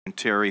And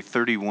Terry,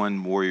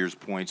 31 Warriors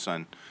points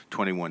on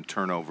 21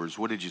 turnovers.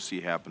 What did you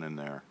see happening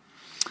there?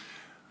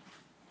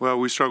 Well,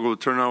 we struggled with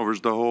turnovers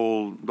the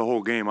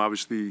whole game.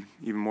 Obviously,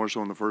 even more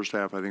so in the first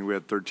half. I think we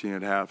had 13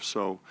 at half.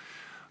 So,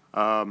 they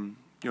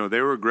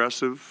were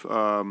aggressive.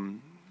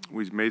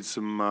 We made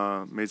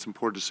some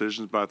poor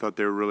decisions, but I thought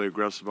they were really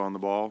aggressive on the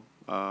ball.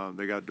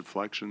 They got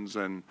deflections,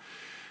 and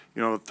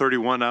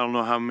 31. I don't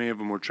know how many of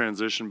them were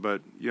transition,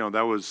 but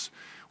that was.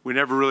 We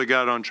never really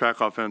got on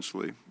track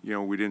offensively.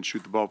 We didn't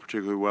shoot the ball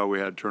particularly well. We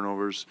had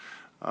turnovers.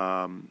 We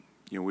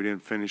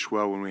didn't finish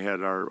well when we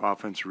had our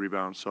offensive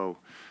rebounds. So,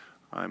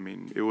 I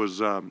mean, it was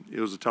a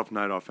tough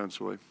night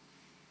offensively.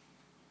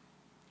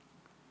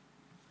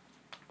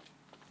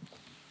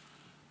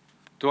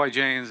 Dwight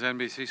Jaynes,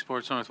 NBC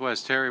Sports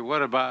Northwest. Terry,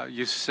 what about,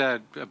 you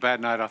said a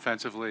bad night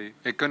offensively.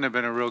 It couldn't have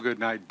been a real good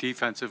night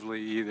defensively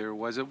either,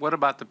 was it? What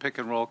about the pick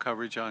and roll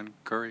coverage on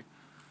Curry?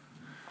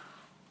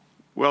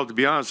 Well, to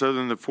be honest, other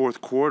than the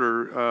fourth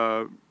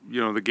quarter,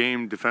 the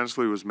game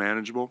defensively was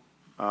manageable.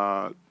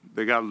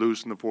 They got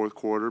loose in the fourth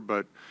quarter,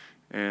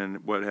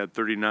 had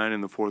 39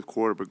 in the fourth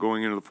quarter. But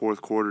going into the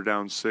fourth quarter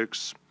down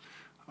 6,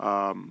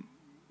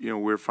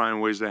 we're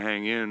finding ways to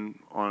hang in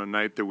on a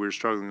night that we were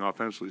struggling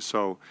offensively.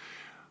 So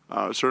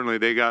certainly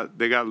they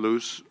got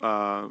loose.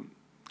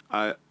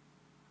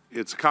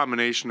 It's a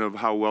combination of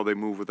how well they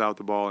move without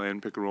the ball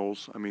and pick and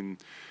rolls. I mean,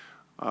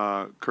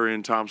 Curry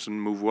and Thompson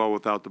move well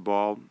without the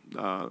ball.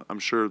 I'm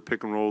sure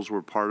pick and rolls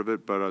were part of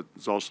it, but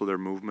it's also their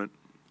movement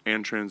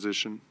and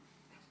transition.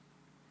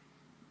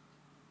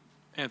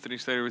 Anthony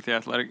Slater with The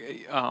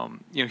Athletic.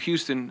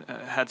 Houston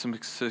had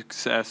some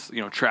success,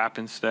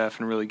 trapping Steph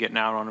and really getting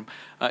out on him.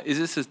 Is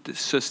this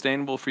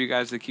sustainable for you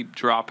guys to keep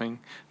dropping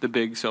the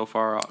big so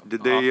far?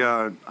 Did they?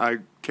 I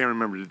can't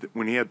remember.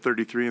 When he had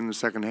 33 in the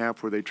second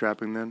half, were they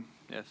trapping then?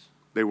 Yes.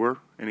 They were,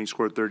 and he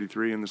scored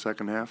 33 in the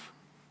second half.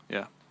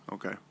 Yeah.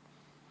 Okay.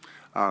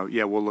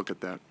 Yeah, we'll look at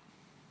that.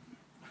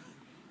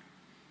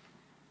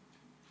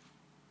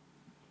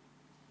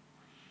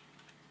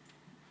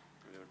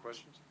 Any other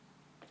questions?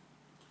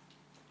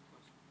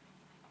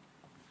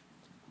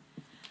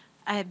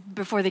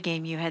 Before the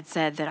game, you had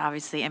said that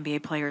obviously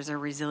NBA players are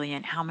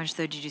resilient. How much,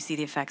 though, did you see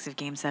the effects of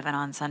Game 7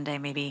 on Sunday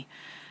maybe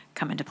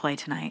come into play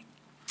tonight?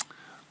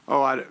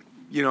 Oh,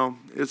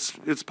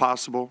 it's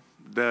possible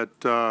that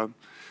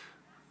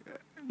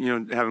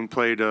having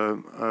played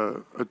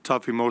a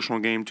tough emotional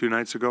game 2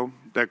 nights ago,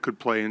 that could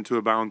play into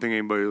it, but I don't think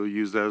anybody will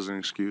use that as an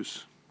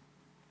excuse.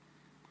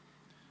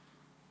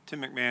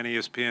 Tim McMahon,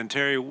 ESPN.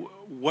 Terry,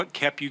 what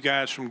kept you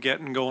guys from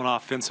getting going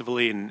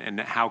offensively,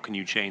 and how can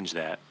you change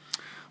that?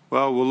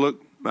 Well, we'll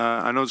look.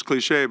 I know it's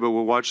cliche, but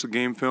we'll watch the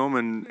game film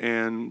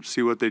and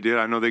see what they did.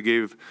 I know they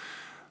gave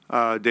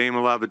Dame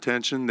a lot of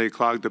attention. They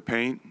clogged the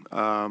paint.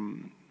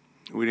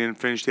 We didn't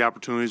finish the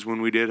opportunities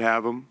when we did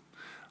have them.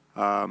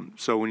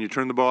 So when you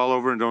turn the ball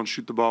over and don't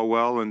shoot the ball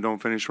well and don't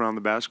finish around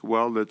the basket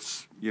well,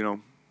 that's,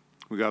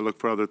 we got to look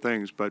for other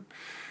things. But,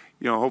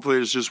 hopefully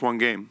it's just one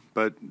game.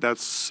 But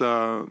that's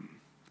why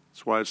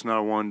it's not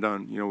a one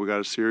done. We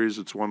got a series.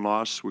 It's one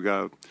loss. We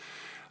got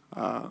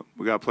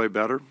to play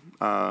better,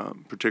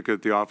 particularly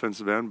at the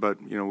offensive end.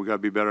 But, we got to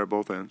be better at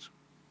both ends.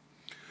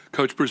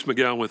 Coach Bruce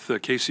McGowan with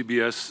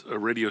KCBS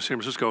Radio San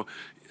Francisco.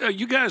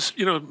 You guys,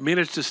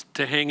 managed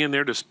to hang in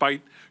there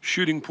despite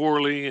shooting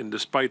poorly and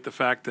despite the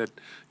fact that,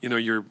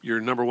 your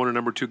number 1 and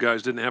number 2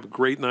 guys didn't have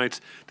great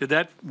nights. Did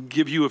that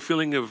give you a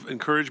feeling of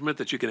encouragement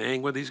that you can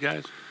hang with these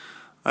guys?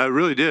 It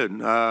really did.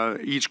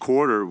 Each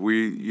quarter,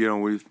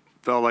 we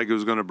felt like it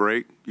was going to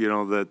break.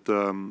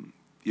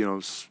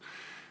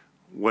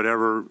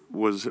 Whatever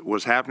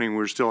was happening, we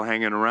were still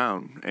hanging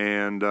around,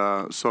 and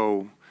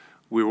so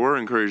we were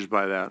encouraged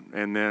by that.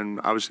 And then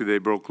obviously they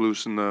broke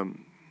loose in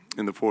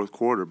the fourth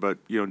quarter. But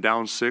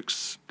down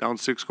six going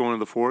to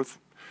the fourth,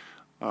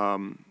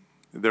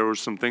 there were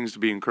some things to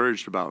be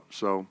encouraged about.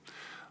 So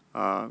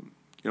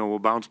we'll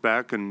bounce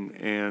back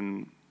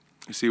and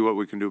see what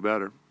we can do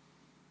better.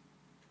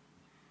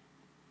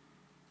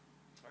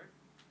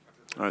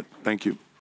 All right, thank you.